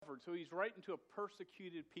hard. So he's writing to a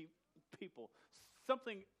persecuted people.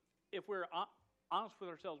 Something, if we're honest with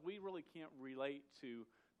ourselves, we really can't relate to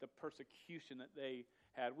the persecution that they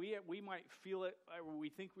had. We might feel it, we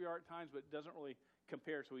think we are at times, but it doesn't really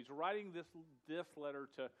compare. So he's writing this letter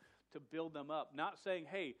to build them up, not saying,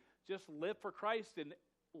 hey, just live for Christ and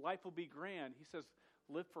life will be grand. He says,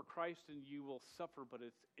 live for Christ and you will suffer, but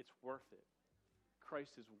it's worth it.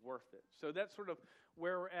 Christ is worth it. So that's sort of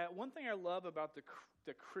where we're at. One thing I love about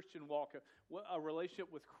the Christian walk, a relationship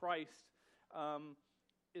with Christ,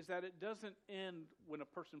 is that it doesn't end when a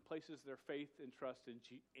person places their faith and trust in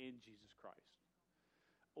Jesus Christ,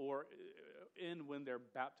 or end when they're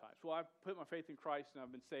baptized. Well, I've put my faith in Christ and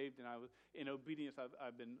I've been saved, and in obedience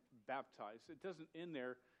I've been baptized. It doesn't end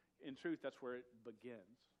there. In truth, that's where it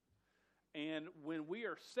begins. And when we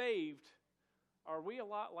are saved, are we a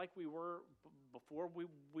lot like we were before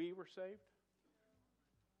we were saved?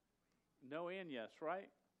 No and yes, right?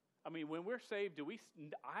 I mean, when we're saved,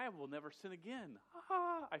 I will never sin again.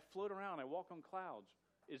 I float around, I walk on clouds.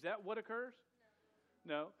 Is that what occurs?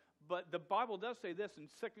 No. But the Bible does say this in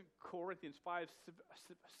 2 Corinthians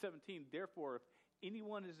 5:17. Therefore, if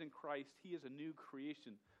anyone is in Christ, he is a new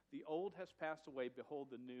creation. The old has passed away, behold,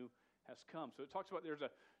 the new has come. So it talks about there's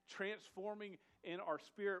a transforming in our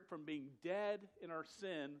spirit from being dead in our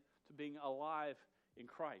sin to being alive in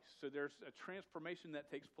Christ. So there's a transformation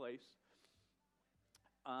that takes place.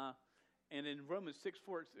 And in Romans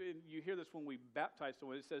 6:4, you hear this when we baptize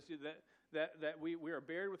someone. It says that we are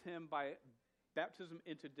buried with him by baptism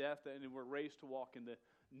into death, and we're raised to walk in the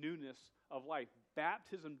newness of life.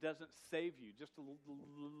 Baptism doesn't save you. Just to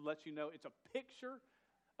let you know, it's a picture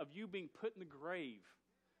of you being put in the grave,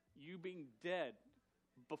 you being dead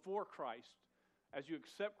before Christ. As you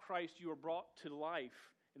accept Christ, you are brought to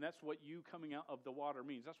life, and that's what you coming out of the water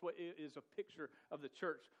means. That's what it is, a picture of the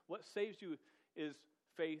church. What saves you is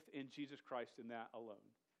faith in Jesus Christ, and that alone.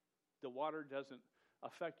 The water doesn't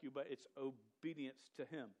affect you, but it's obedience to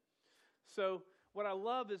him. So what I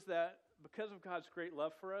love is that because of God's great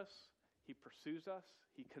love for us, he pursues us,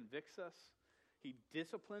 he convicts us, he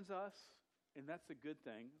disciplines us, and that's a good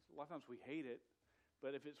thing. A lot of times we hate it,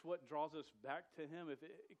 but if it's what draws us back to him, if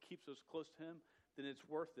it keeps us close to him, then it's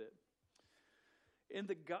worth it. In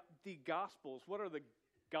the Gospels, what are the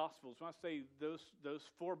Gospels? When I say those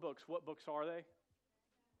 4 books, what books are they?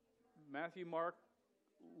 Matthew, Mark,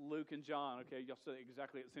 Luke, and John. Okay, y'all said it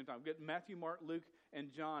exactly at the same time. Get Matthew, Mark, Luke,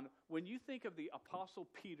 and John. When you think of the Apostle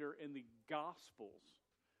Peter in the Gospels,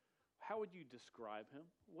 how would you describe him?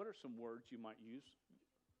 What are some words you might use?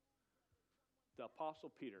 The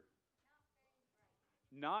Apostle Peter.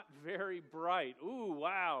 Not very bright. Ooh,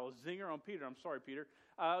 wow, zinger on Peter. I'm sorry, Peter.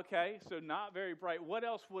 Okay, so not very bright. What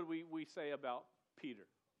else would we say about Peter?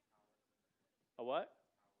 A what?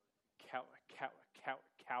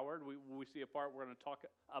 Coward. We see a part, we're going to talk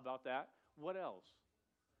about that. What else?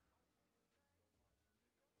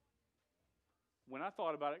 When I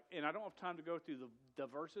thought about it, and I don't have time to go through the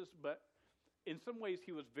verses, but in some ways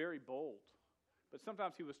he was very bold, but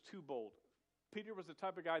sometimes he was too bold. Peter was the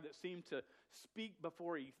type of guy that seemed to speak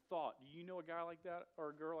before he thought. Do you know a guy like that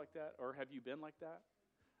or a girl like that? Or have you been like that?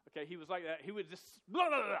 Okay, he was like that. He would just blah,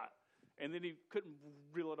 blah, blah, and then he couldn't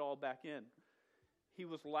reel it all back in. He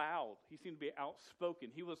was loud. He seemed to be outspoken.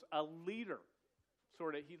 He was a leader,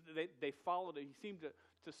 sort of. They followed him. He seemed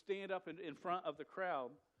to stand up in front of the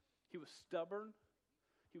crowd. He was stubborn.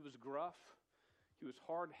 He was gruff. He was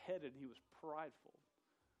hard-headed. He was prideful.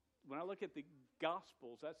 When I look at the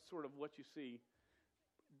Gospels, that's sort of what you see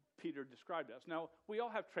Peter described as. Now, we all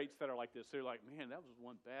have traits that are like this. They're like, man, that was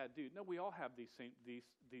one bad dude. No, we all have these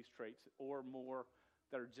traits or more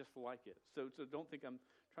that are just like it. So don't think I'm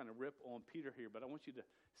trying to rip on Peter here, but I want you to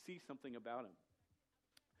see something about him.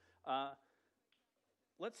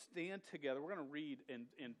 Let's stand together. We're going to read in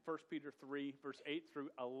 1 Peter 3, verse 8 through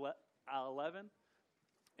 11.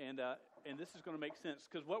 And this is going to make sense,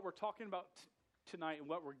 because what we're talking about tonight and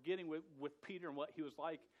what we're getting with Peter and what he was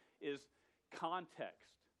like is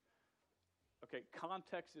context. Okay,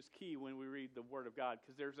 context is key when we read the Word of God,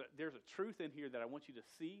 because there's a truth in here that I want you to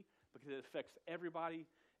see, because it affects everybody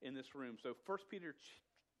in this room. So 1 Peter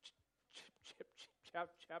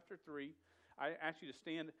chapter 3, I ask you to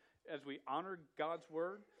stand as we honor God's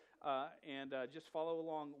Word, and just follow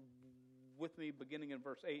along with me. Beginning in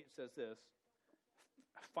verse 8, it says this: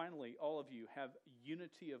 finally, all of you have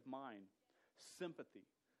unity of mind, sympathy,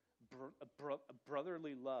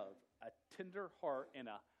 brotherly love, a tender heart, and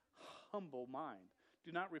a humble mind.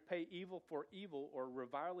 Do not repay evil for evil or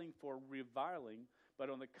reviling for reviling, but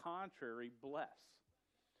on the contrary, bless.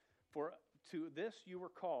 For to this you were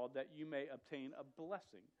called, that you may obtain a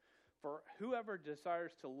blessing. For whoever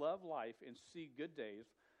desires to love life and see good days,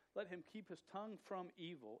 let him keep his tongue from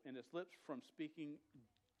evil and his lips from speaking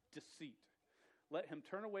deceit. Let him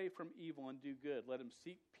turn away from evil and do good. Let him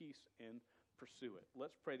seek peace and pursue it.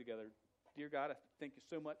 Let's pray together. Dear God, I thank you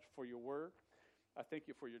so much for your word. I thank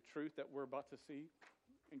you for your truth that we're about to see.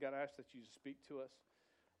 And God, I ask that you speak to us.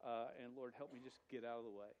 And Lord, help me just get out of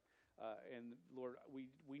the way. And Lord,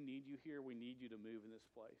 we need you here. We need you to move in this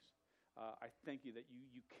place. I thank you that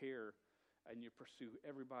you care and you pursue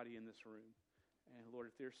everybody in this room. And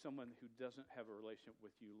Lord, if there's someone who doesn't have a relationship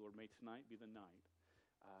with you, Lord, may tonight be the night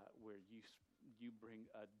where you bring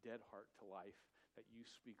a dead heart to life, that you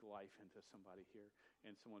speak life into somebody here,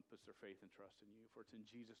 and someone puts their faith and trust in you. For it's in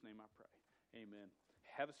Jesus' name I pray. Amen.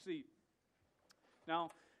 Have a seat.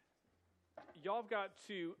 Now, y'all have got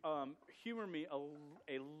to humor me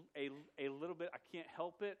a little bit. I can't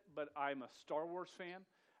help it, but I'm a Star Wars fan.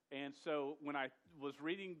 And so when I was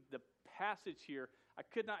reading the passage here, I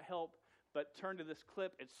could not help but turn to this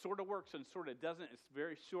clip. It sort of works and sort of doesn't. It's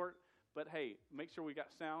very short. But hey, make sure we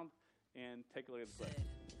got sound and take a look at the clip.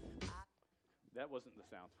 That wasn't the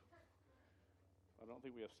sound. I don't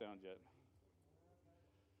think we have sound yet.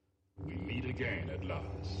 We meet again at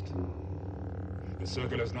last. The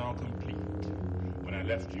circle is now complete. When I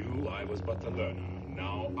left you, I was but the learner.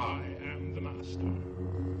 Now I am the master.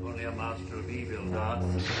 Only a master of evil, Darth.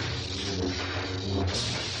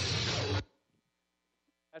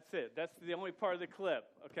 That's it. That's the only part of the clip,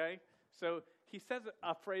 okay? So he says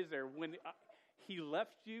a phrase there. When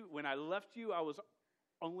when I left you, I was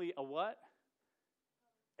only a what?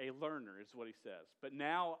 A learner is what he says. But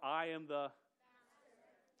now I am the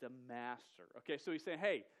master. Okay, so he's saying,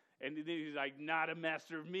 hey, and then he's like, not a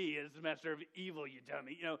master of me, it's the master of evil, you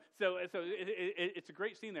dummy. You know, so it's a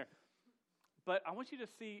great scene there. But I want you to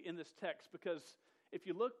see in this text, because if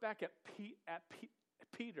you look back at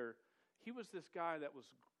Peter, he was this guy that was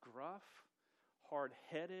gruff,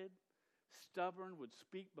 hard-headed, stubborn, would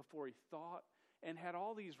speak before he thought, and had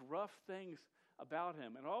all these rough things about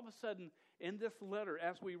him. And all of a sudden, in this letter,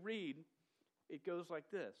 as we read, it goes like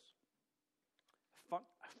this.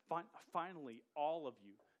 Finally, all of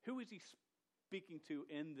you. Who is he speaking to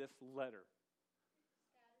in this letter?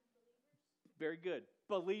 Very good.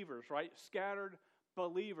 Believers, right? Scattered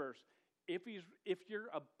believers. If you're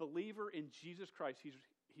a believer in Jesus Christ,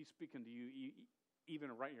 he's speaking to you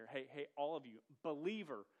even right here. Hey, all of you,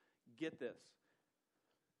 believer, get this.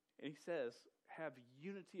 And he says, have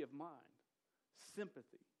unity of mind,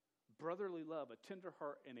 sympathy, brotherly love, a tender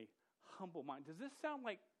heart, and a humble mind. Does this sound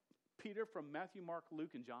like Peter from Matthew, Mark,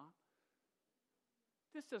 Luke, and John?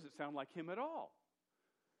 This doesn't sound like him at all.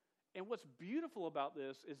 And what's beautiful about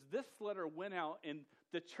this is this letter went out and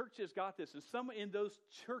the churches got this. And some in those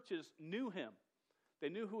churches knew him. They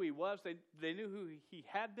knew who he was. They knew who he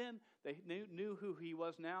had been. They knew who he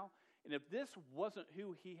was now. And if this wasn't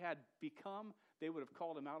who he had become, they would have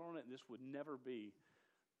called him out on it, and this would never be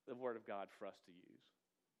the word of God for us to use.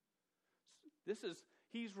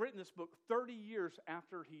 He's written this book 30 years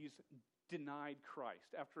after he's denied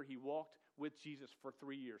Christ, after he walked with Jesus for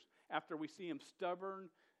 3 years, after we see him stubborn,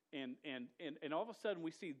 and all of a sudden we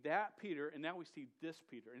see that Peter, and now we see this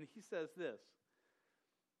Peter. And he says this,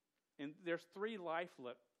 and there's 3 life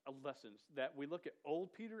lessons that we look at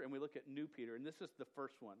old Peter and we look at new Peter, and this is the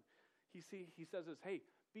first one. He says this, hey,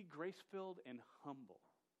 be grace-filled and humble.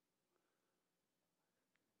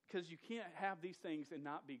 Because you can't have these things and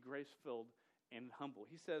not be grace-filled and humble.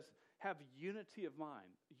 He says, have unity of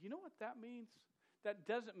mind. You know what that means? That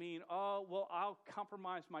doesn't mean, oh, well, I'll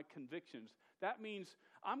compromise my convictions. That means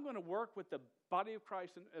I'm going to work with the body of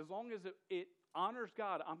Christ, and as long as it honors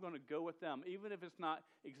God, I'm going to go with them, even if it's not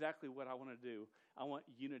exactly what I want to do. I want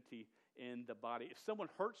unity in the body. If someone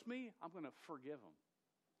hurts me, I'm going to forgive them.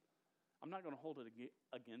 I'm not going to hold it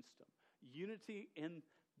against them. Unity in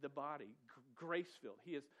the body, grace-filled.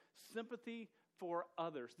 He has sympathy for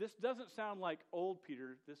others. This doesn't sound like old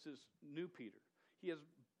Peter. This is new Peter. He has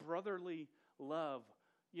brotherly love.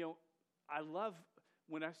 You know, I love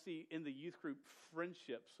when I see in the youth group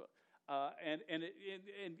friendships. And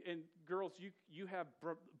girls, you have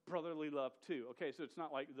brotherly love too. Okay, so it's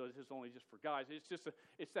not like this is only just for guys.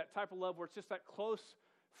 It's that type of love where it's just that close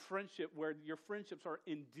friendship where your friendships are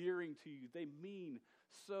endearing to you. They mean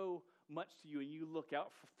so much to you, and you look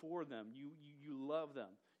out for them. You love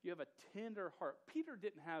them. You have a tender heart. Peter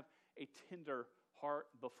didn't have a tender heart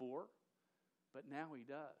before, but now he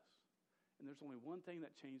does. And there's only one thing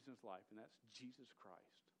that changed in his life, and that's Jesus Christ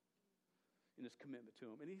and his commitment to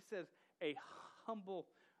him. And he says, a humble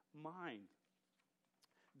mind.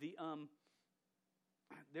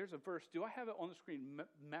 There's a verse. Do I have it on the screen?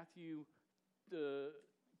 Matthew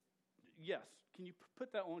yes, can you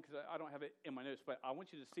put that on? Because I don't have it in my notes, but I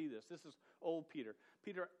want you to see this. This is old Peter.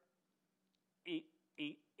 Peter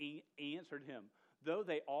answered him, though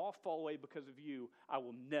they all fall away because of you, I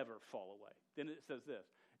will never fall away. Then it says this.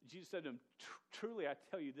 Jesus said to him, truly I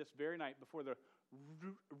tell you, this very night before the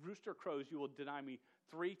rooster crows, you will deny me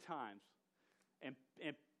 3 times. And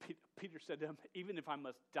Peter said to him, even if I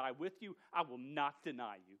must die with you, I will not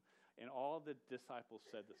deny you. And all the disciples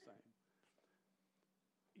said the same.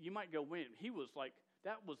 You might go, wait, he was like,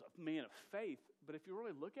 that was a man of faith. But if you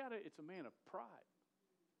really look at it, it's a man of pride.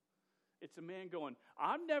 It's a man going,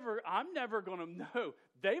 I'm never going to know.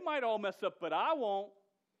 They might all mess up, but I won't.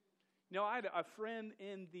 You know, I had a friend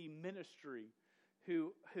in the ministry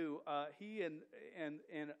who he and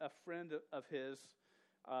a friend of his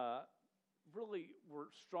really were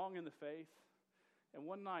strong in the faith. And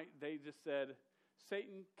one night they just said,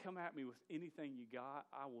 Satan, come at me with anything you got.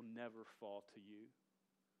 I will never fall to you.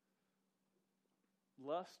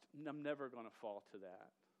 Lust, I'm never going to fall to that.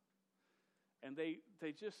 And they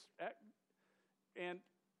just, and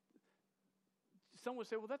some would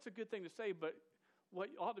say, well, that's a good thing to say, but what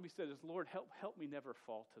ought to be said is, Lord, help me never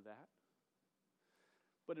fall to that.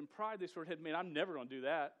 But in pride, they sort of had, man, I'm never going to do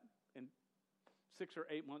that. And 6 or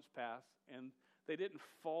 8 months passed, and they didn't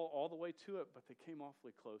fall all the way to it, but they came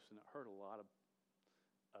awfully close, and it hurt a lot of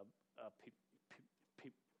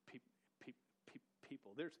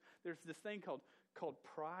people. There's this thing called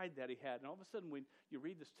pride that he had, and all of a sudden when you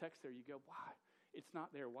read this text there, you go, why? It's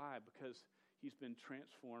not there. Why? Because he's been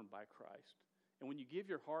transformed by Christ. And when you give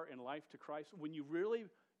your heart and life to Christ, when you really,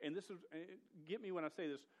 and this is, get me when I say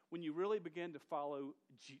this, when you really begin to follow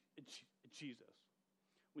Jesus,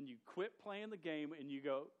 when you quit playing the game and you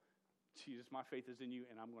go, Jesus, my faith is in you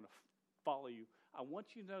and I'm going to follow you, I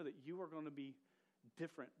want you to know that you are going to be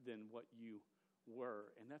different than what you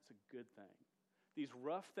were, and that's a good thing. These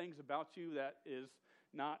rough things about you that is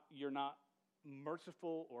not, you're not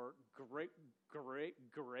merciful or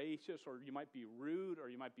gracious, or you might be rude, or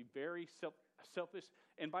you might be very selfish,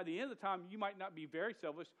 and by the end of the time, you might not be very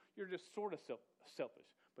selfish, you're just sort of selfish,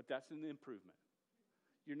 but that's an improvement.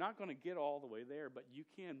 You're not going to get all the way there, but you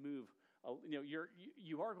can move.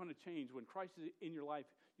 You are going to change. When Christ is in your life,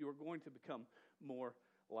 you are going to become more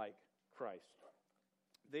like Christ.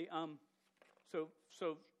 So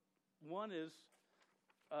one is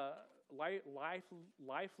life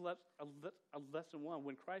lesson 1.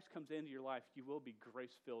 When Christ comes into your life, you will be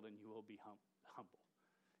grace-filled and you will be humble.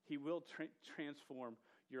 He will transform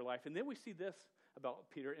your life. And then we see this about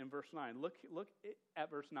Peter in verse 9. Look at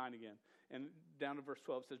verse 9 again. And down to verse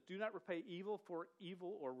 12 it says, do not repay evil for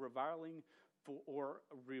evil or reviling for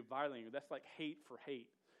reviling. That's like hate for hate.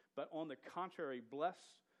 But on the contrary, bless.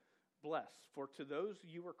 For to those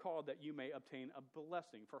you were called that you may obtain a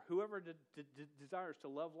blessing. For whoever desires to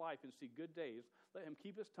love life and see good days, let him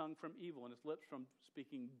keep his tongue from evil and his lips from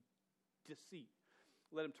speaking deceit.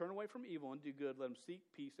 Let him turn away from evil and do good. Let him seek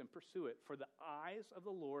peace and pursue it. For the eyes of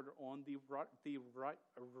the Lord are on the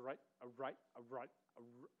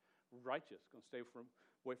righteous. Going to stay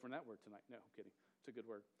away from that word tonight. No, I'm kidding. It's a good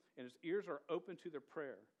word. And his ears are open to their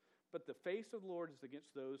prayer. But the face of the Lord is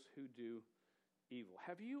against those who do evil.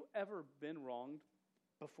 Have you ever been wronged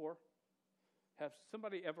before? Have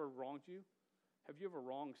somebody ever wronged you? Have you ever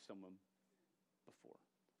wronged someone before?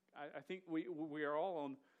 I think we are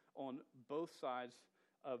all on both sides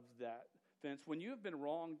of that fence. When you have been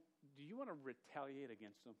wronged, do you want to retaliate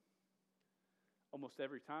against them? Almost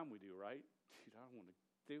every time we do, right? Dude,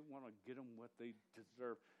 they want to get them what they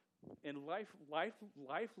deserve. In life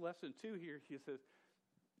lesson 2 here, he says,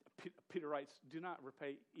 Peter writes, do not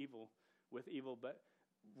repay evil with evil, but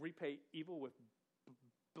repay evil with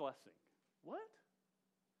blessing. What?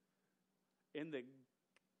 In the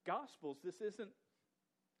Gospels, this isn't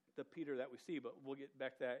the Peter that we see, but we'll get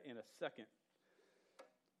back to that in a second.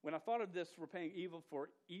 When I thought of this, repaying evil for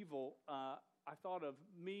evil, I thought of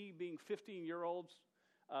me being 15-year-olds,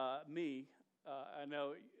 me. I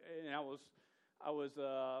know, and I was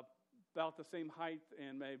about the same height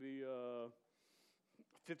and maybe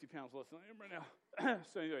 50 pounds less than I am right now.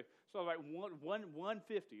 So anyway, so I was like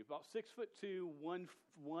 150, about 6'2",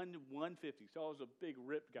 150. So I was a big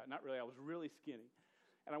ripped guy. Not really. I was really skinny,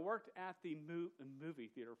 and I worked at the movie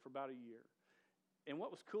theater for about a year. And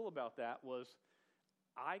what was cool about that was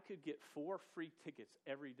I could get 4 free tickets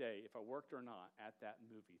every day if I worked or not at that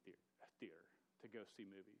movie theater to go see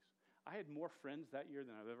movies. I had more friends that year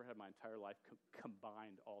than I've ever had my entire life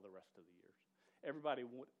combined all the rest of the years. Everybody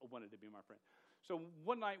wanted to be my friend. So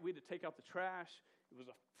one night we had to take out the trash. It was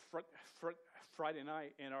a Friday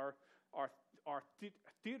night, and our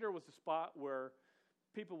theater was the spot where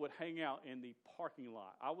people would hang out in the parking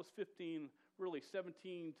lot. I was 15, really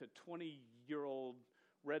 17 to 20-year-old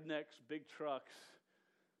rednecks, big trucks,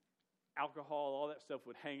 alcohol, all that stuff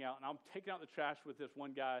would hang out. And I'm taking out the trash with this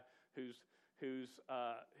one guy who's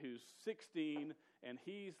 16, and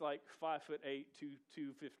he's like 5'8",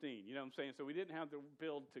 215. You know what I'm saying? So we didn't have the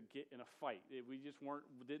build to get in a fight. We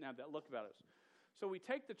didn't have that look about us. So we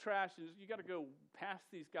take the trash, and you got to go past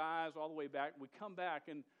these guys all the way back. We come back,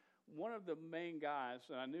 and one of the main guys,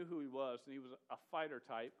 and I knew who he was, and he was a fighter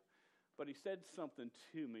type, but he said something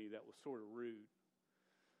to me that was sort of rude.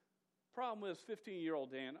 Problem was,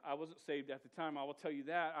 15-year-old Dan, I wasn't saved at the time. I will tell you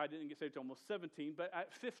that. I didn't get saved until almost 17. But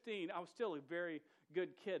at 15, I was still a very good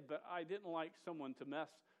kid, but I didn't like someone to mess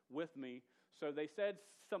with me. So they said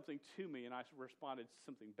something to me, and I responded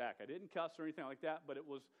something back. I didn't cuss or anything like that, but it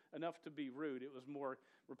was enough to be rude. It was more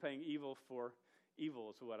repaying evil for evil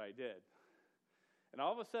is what I did. And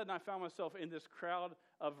all of a sudden, I found myself in this crowd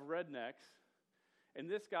of rednecks, and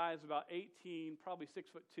this guy is about 18, probably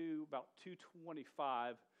 6'2", about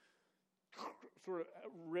 225, sort of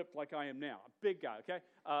ripped like I am now. A big guy, okay?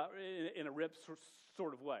 In a ripped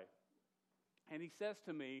sort of way. And he says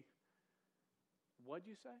to me, "What'd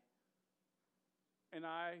you say?" And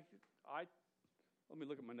I let me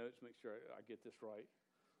look at my notes, make sure I get this right.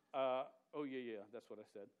 Oh, yeah, that's what I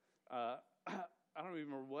said. I don't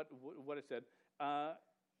even remember what I said.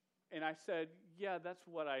 And I said, "Yeah, that's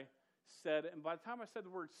what I said." And by the time I said the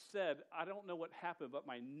word "said," I don't know what happened, but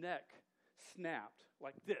my neck snapped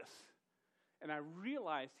like this. And I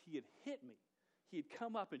realized he had hit me. He had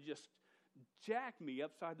come up and just jacked me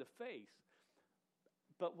upside the face.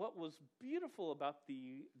 But what was beautiful about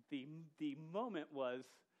the moment was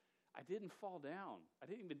I didn't fall down.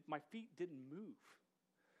 My feet didn't move.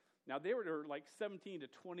 Now, they were like 17 to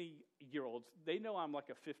 20-year-olds. They know I'm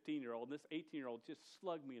like a 15-year-old, and this 18-year-old just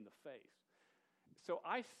slugged me in the face. So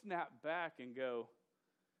I snapped back and go,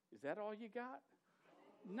 "Is that all you got?"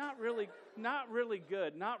 Not really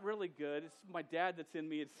good. It's my dad that's in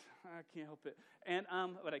me. I can't help it. And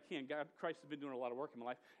but I can. Christ has been doing a lot of work in my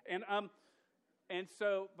life. And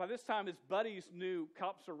so by this time, his buddies knew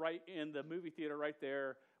cops are right in the movie theater right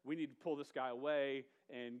there. We need to pull this guy away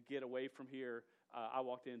and get away from here. I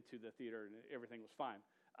walked into the theater and everything was fine.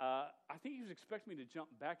 I think he was expecting me to jump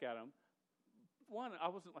back at him. One, I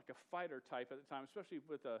wasn't like a fighter type at the time, especially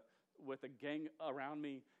with a gang around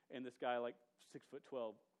me, and this guy like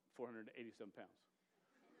 6'12", 487 pounds,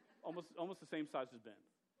 almost the same size as Ben.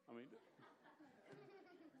 I mean,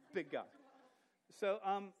 big guy. So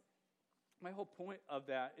my whole point of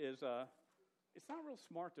that is it's not real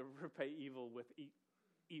smart to repay evil with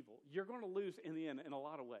evil. You're going to lose in the end in a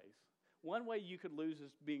lot of ways. One way you could lose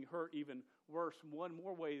is being hurt even worse. One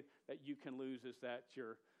more way that you can lose is that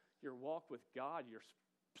your walk with God, your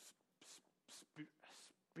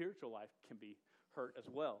spiritual life can be hurt as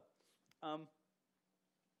well.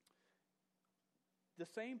 The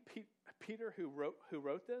same Peter who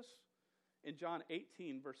wrote this, in John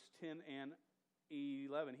 18, verse 10 and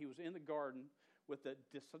 11, he was in the garden with the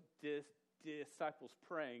disciples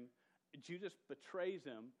praying. Judas betrays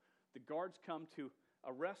him. The guards come to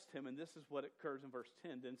arrest him, and this is what occurs in verse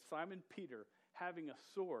 10. Then Simon Peter, having a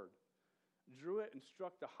sword, drew it and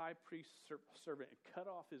struck the high priest's servant and cut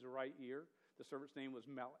off his right ear. The servant's name was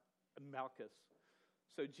Malchus.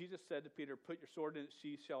 So Jesus said to Peter, "Put your sword in its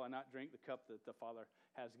sheath. Shall I not drink the cup that the Father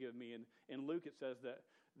has given me?" And in Luke it says that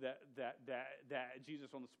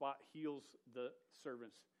Jesus on the spot heals the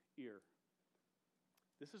servant's ear.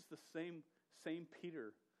 This is the same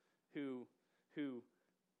Peter who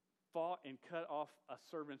fought and cut off a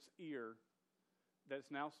servant's ear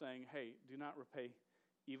that's now saying, "Hey, do not repay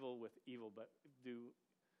evil with evil, but do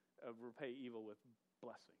repay evil with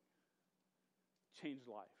blessing." Changed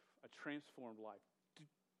life, a transformed life.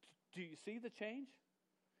 Do you see the change?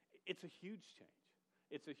 It's a huge change.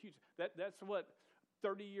 That's what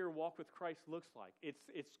 30-year walk with Christ looks like.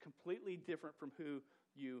 It's completely different from who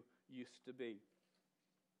you used to be.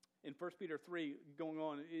 In 1 Peter 3, going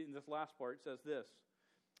on in this last part, it says this.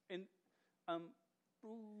 And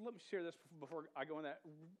let me share this before I go on that.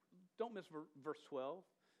 Don't miss verse 12.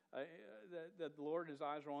 That the Lord, his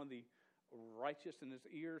eyes are on the righteous, and his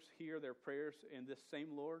ears hear their prayers. And this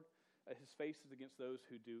same Lord, his face is against those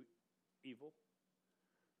who do evil.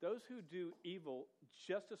 Those who do evil,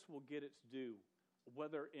 justice will get its due,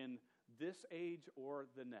 whether in this age or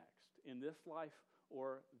the next, in this life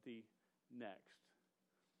or the next.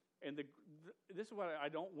 And this is what I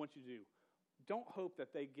don't want you to do. Don't hope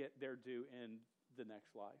that they get their due in the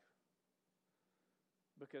next life.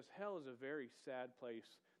 Because hell is a very sad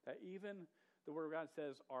place that even the Word of God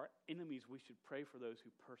says our enemies, we should pray for those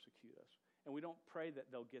who persecute us. And we don't pray that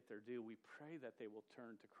they'll get their due. We pray that they will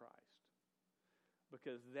turn to Christ.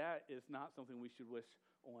 Because that is not something we should wish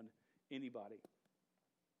on anybody.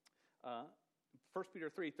 1 Peter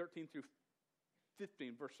 3:13 through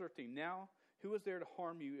 15, verse 13. Now, who is there to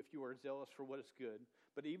harm you if you are zealous for what is good?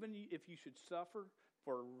 But even if you should suffer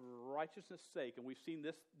for righteousness' sake, and we've seen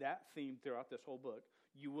that theme throughout this whole book,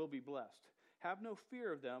 you will be blessed. Have no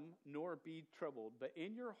fear of them, nor be troubled, but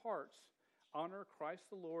in your hearts honor Christ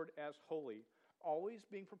the Lord as holy, always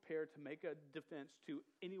being prepared to make a defense to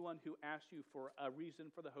anyone who asks you for a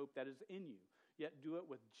reason for the hope that is in you. Yet do it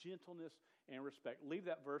with gentleness and respect. Leave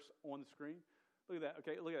that verse on the screen. Look at that.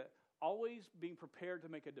 Okay, look at that. Always being prepared to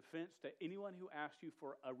make a defense to anyone who asks you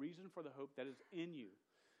for a reason for the hope that is in you.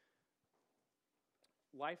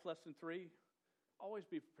 Life lesson 3, always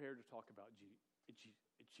be prepared to talk about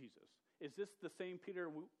Jesus. Is this the same Peter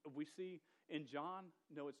we see in John?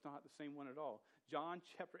 No, it's not the same one at all. John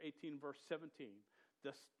chapter 18, verse 17.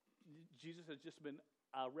 Jesus has just been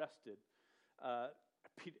arrested.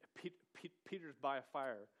 Peter's by a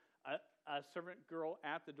fire. A servant girl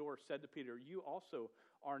at the door said to Peter, you also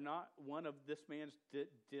are not one of this man's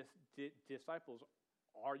disciples,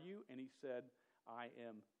 are you? And he said, I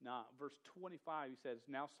am not. Verse 25, he says,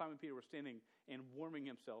 now Simon Peter was standing and warming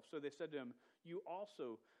himself. So they said to him, you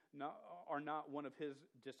also are not one of his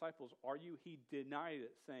disciples, are you? He denied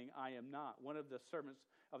it, saying, I am not. One of the servants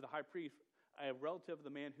of the high priest, a relative of the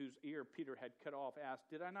man whose ear Peter had cut off, asked,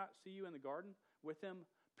 did I not see you in the garden with him?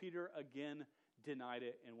 Peter again denied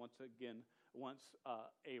it, and once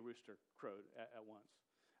a rooster crowed at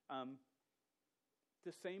once.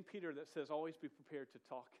 The same Peter that says, always be prepared to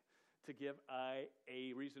talk, to give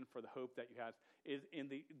a reason for the hope that you have, is in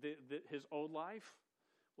his old life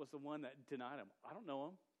was the one that denied him. I don't know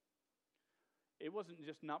him. It wasn't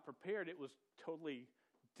just not prepared, it was totally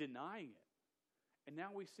denying it. And now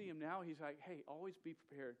we see him now, he's like, hey, always be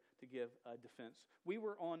prepared to give a defense. We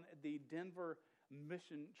were on the Denver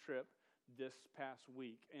mission trip this past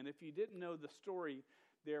week. And if you didn't know the story,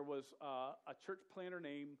 there was a church planter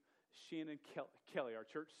named Shannon Kelly. Our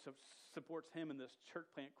church supports him in this church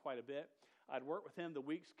plant quite a bit. I'd worked with him the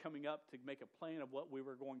weeks coming up to make a plan of what we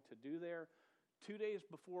were going to do there. 2 days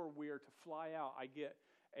before we are to fly out, I get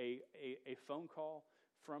a phone call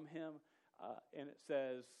from him, and it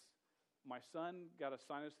says, my son got a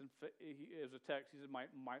sinus infection. It was a text. He said,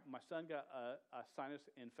 my son got a sinus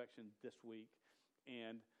infection this week,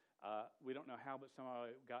 and we don't know how, but somehow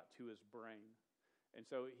it got to his brain. And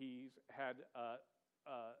so he's had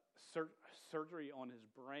surgery on his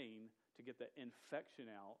brain to get the infection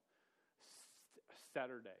out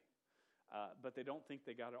Saturday. But they don't think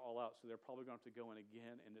they got it all out, so they're probably going to have to go in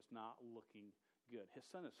again, and it's not looking good. His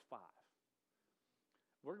son is 5.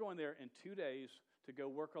 We're going there in 2 days to go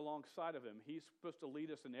work alongside of him. He's supposed to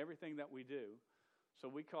lead us in everything that we do. So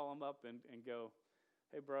we call him up and go,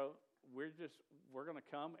 hey, bro, we're going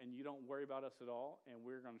to come, and you don't worry about us at all, and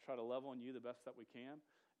we're going to try to love on you the best that we can,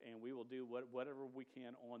 and we will do whatever we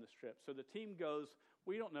can on this trip. So the team goes.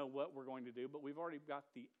 We don't know what we're going to do, but we've already got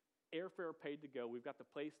the airfare paid to go. We've got the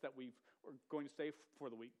place that we're going to stay for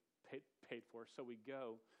the week paid for. So we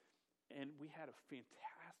go, and we had a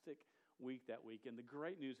fantastic week that week. And the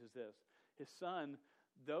great news is this. His son,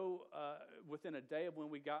 though within a day of when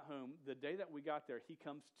we got home, the day that we got there, he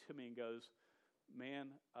comes to me and goes, man,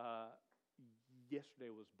 yesterday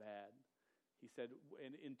was bad. He said,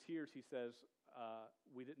 and in tears, he says,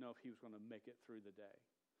 we didn't know if he was going to make it through the day.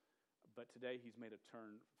 But today he's made a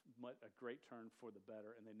great turn for the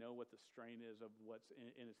better, and they know what the strain is of what's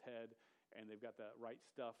in his head, and they've got the right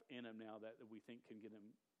stuff in him now that we think can get him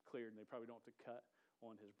cleared, and they probably don't have to cut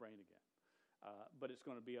on his brain again. But it's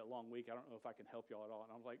going to be a long week. I don't know if I can help y'all at all.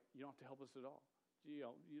 And I was like, you don't have to help us at all.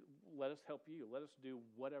 Let us help you. Let us do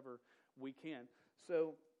whatever we can.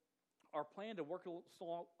 So our plan to work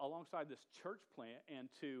alongside this church plant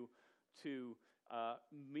and to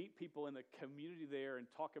meet people in the community there and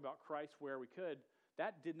talk about Christ where we could,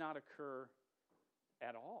 that did not occur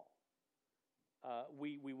at all.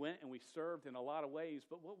 We went and we served in a lot of ways,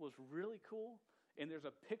 but what was really cool, and there's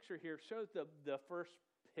a picture here, shows the first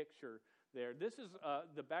picture there. This is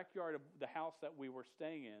the backyard of the house that we were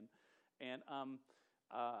staying in, and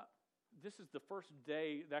this is the first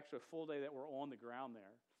day, actually a full day that we're on the ground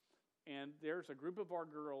there. And there's a group of our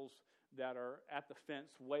girls that are at the fence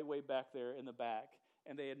way back there in the back,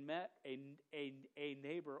 and they had met a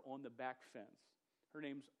neighbor on the back fence. Her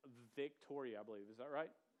name's Victoria, I believe. Is that right?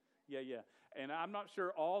 Yeah. And I'm not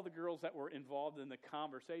sure all the girls that were involved in the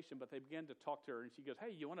conversation, but they began to talk to her, and she goes,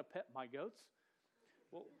 hey, you want to pet my goats?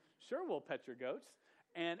 Well, sure, we'll pet your goats.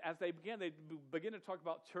 And as they begin to talk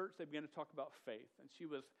about church, they began to talk about faith. And she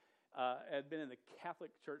was had been in the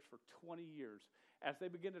Catholic Church for 20 years. As they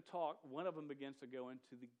begin to talk, one of them begins to go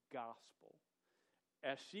into the gospel.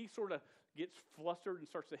 As she sort of gets flustered and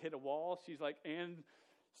starts to hit a wall, she's like, and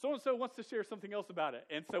so-and-so wants to share something else about it.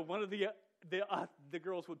 And so one of the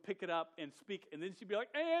girls would pick it up and speak, and then she'd be like,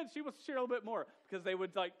 and she wants to share a little bit more, because they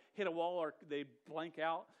would like hit a wall or they'd blank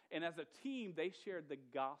out. And as a team, they shared the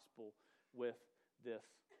gospel with this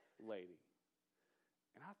lady.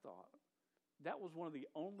 And I thought, that was one of the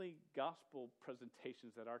only gospel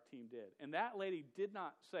presentations that our team did. And that lady did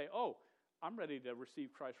not say, oh, I'm ready to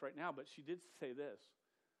receive Christ right now, but she did say this: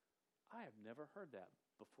 I have never heard that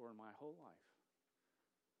before in my whole life.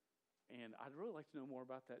 And I'd really like to know more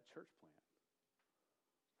about that church plant.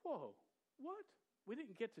 Whoa, what? We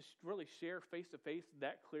didn't get to really share face-to-face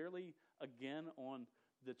that clearly again on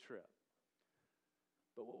the trip.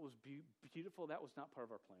 But what was beautiful, that was not part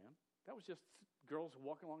of our plan. That was just girls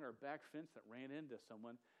walking along our back fence that ran into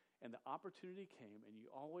someone, and the opportunity came, and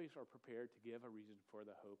you always are prepared to give a reason for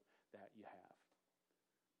the hope that you have.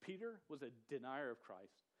 Peter was a denier of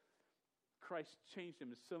Christ. Christ changed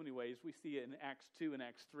him in so many ways. We see it in Acts 2 and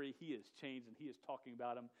Acts 3. He is changed, and he is talking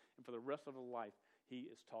about him. And for the rest of his life,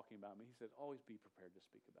 he is talking about him. He said, always be prepared to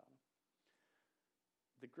speak about him.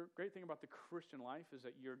 The great thing about the Christian life is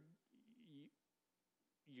that you're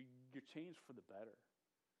changed for the better.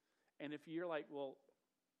 And if you're like, well,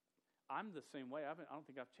 I'm the same way. I don't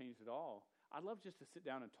think I've changed at all. I'd love just to sit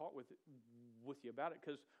down and talk with you about it,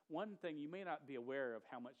 because one thing, you may not be aware of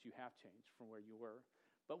how much you have changed from where you were.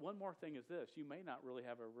 But one more thing is this: you may not really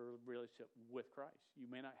have a relationship with Christ. You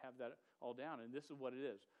may not have that all down, and this is what it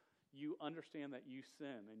is. You understand that you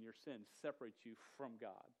sin, and your sin separates you from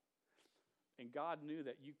God. And God knew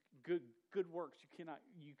that good works, you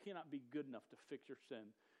cannot be good enough to fix your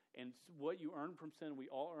sin. And what you earn from sin, we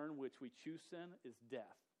all earn, which we choose sin, is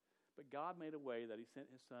death. But God made a way that he sent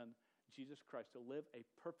his son, Jesus Christ, to live a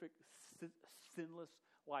perfect, sinless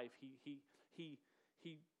life. He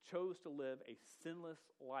chose to live a sinless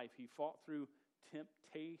life. He fought through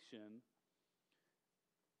temptation,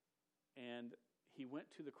 and he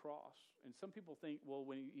went to the cross. And some people think, well,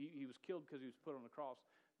 when he was killed because he was put on the cross.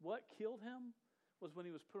 What killed him was when he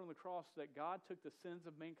was put on the cross, that God took the sins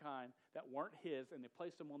of mankind that weren't his, and they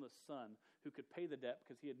placed them on the Son, who could pay the debt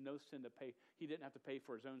because he had no sin to pay. He didn't have to pay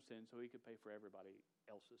for his own sin, so he could pay for everybody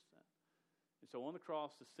else's sin. And so on the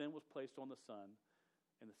cross, the sin was placed on the Son,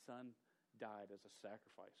 and the Son died as a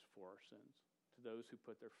sacrifice for our sins to those who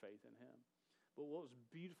put their faith in him. But what was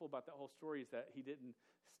beautiful about that whole story is that he didn't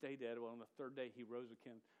stay dead. Well, on the third day, he rose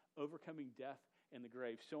again, overcoming death in the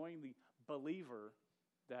grave, showing the believer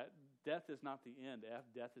that death is not the end.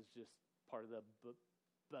 Death is just part of the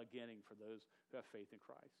beginning for those who have faith in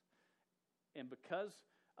Christ. And because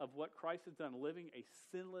of what Christ has done, living a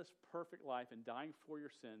sinless, perfect life and dying for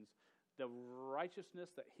your sins, the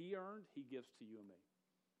righteousness that he earned, he gives to you and me,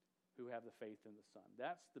 who have the faith in the Son.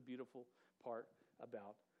 That's the beautiful part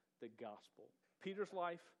about the gospel. Peter's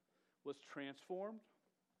life was transformed.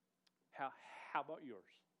 How about yours?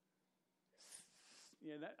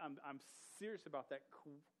 I'm serious about that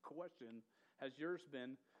question. Has yours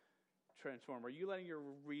been transformed? Are you letting your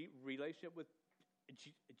relationship with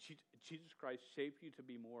Jesus Christ shape you to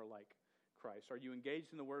be more like Christ? Are you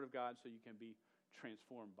engaged in the Word of God so you can be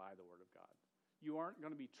transformed by the Word of God? You aren't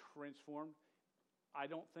going to be transformed, I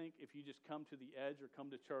don't think, if you just come to the edge or come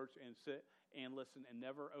to church and sit and listen and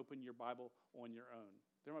never open your Bible on your own.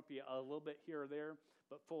 There might be a little bit here or there,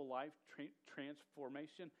 but full life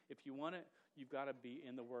transformation, if you want it, you've got to be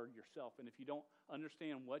in the Word yourself. And if you don't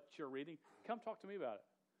understand what you're reading, come talk to me about it.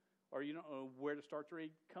 Or you don't know where to start to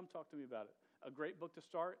read, come talk to me about it. A great book to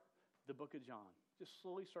start, the book of John. Just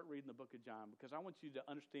slowly start reading the book of John, because I want you to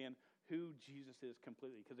understand who Jesus is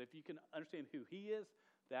completely. Because if you can understand who he is,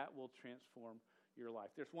 that will transform your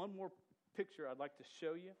life. There's one more picture I'd like to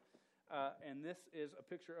show you. And this is a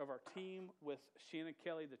picture of our team with Shannon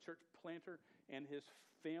Kelly, the church planter, and his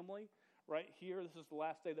family. Right here, this is the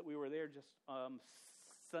last day that we were there, just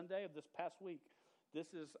Sunday of this past week.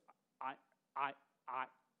 This is Isaac.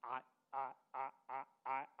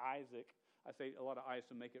 I say a lot of I's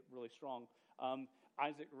to make it really strong.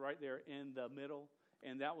 Isaac right there in the middle.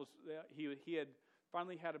 And that was, he had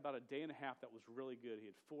finally had about a day and a half that was really good. He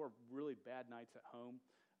had 4 really bad nights at home.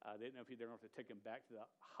 They didn't know if they were going to have to take him back to the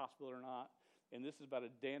hospital or not. And this is about a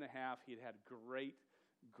day and a half. He'd had great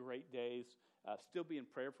days. Still be in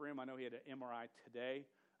prayer for him. I know he had an MRI today,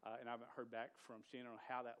 and I haven't heard back from Shannon on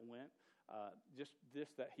how that went.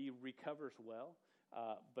 Just that he recovers well.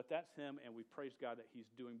 But that's him, and we praise God that he's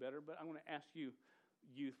doing better. But I'm going to ask you,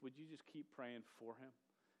 youth, would you just keep praying for him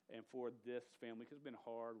and for this family? Because it's been a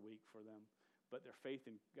hard week for them. but their faith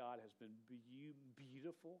in God has been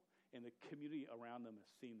beautiful, and the community around them has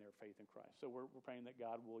seen their faith in Christ. So we're praying that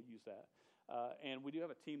God will use that. And we do have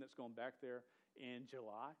a team that's going back there in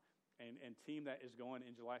July, and team that is going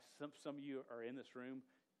in July. Some of you are in this room.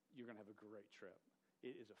 You're going to have a great trip.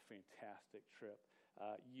 It is a fantastic trip.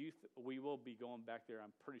 Youth, we will be going back there,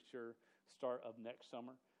 I'm pretty sure, start of next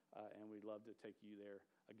summer, and we'd love to take you there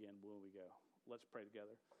again when we go. Let's pray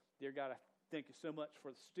together. Dear God, I thank you so much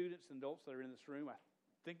for the students and adults that are in this room. I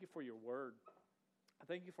thank you for your word. I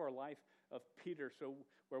thank you for our life of Peter, so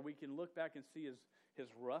where we can look back and see his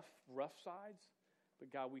rough sides,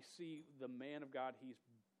 but God, we see the man of God he's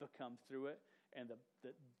become through it, and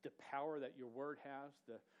the power that your word has,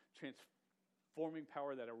 the transforming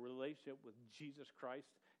power that a relationship with Jesus Christ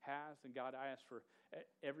has. And God, I ask for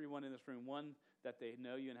everyone in this room, one, that they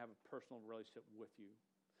know you and have a personal relationship with you.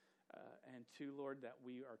 And two, Lord, that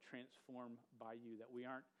we are transformed by you, that we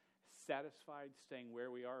aren't satisfied staying where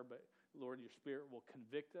we are, but Lord, your Spirit will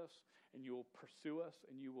convict us, and you will pursue us,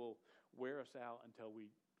 and you will wear us out until we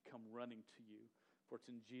come running to you. For it's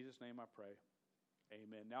in Jesus' name I pray.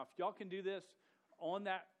 Amen. Now, if y'all can do this on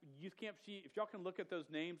that youth camp sheet, if y'all can look at those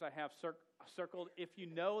names I have circled, if you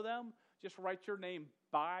know them, just write your name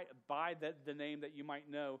by the name that you might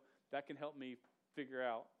know. That can help me figure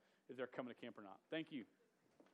out if they're coming to camp or not. Thank you.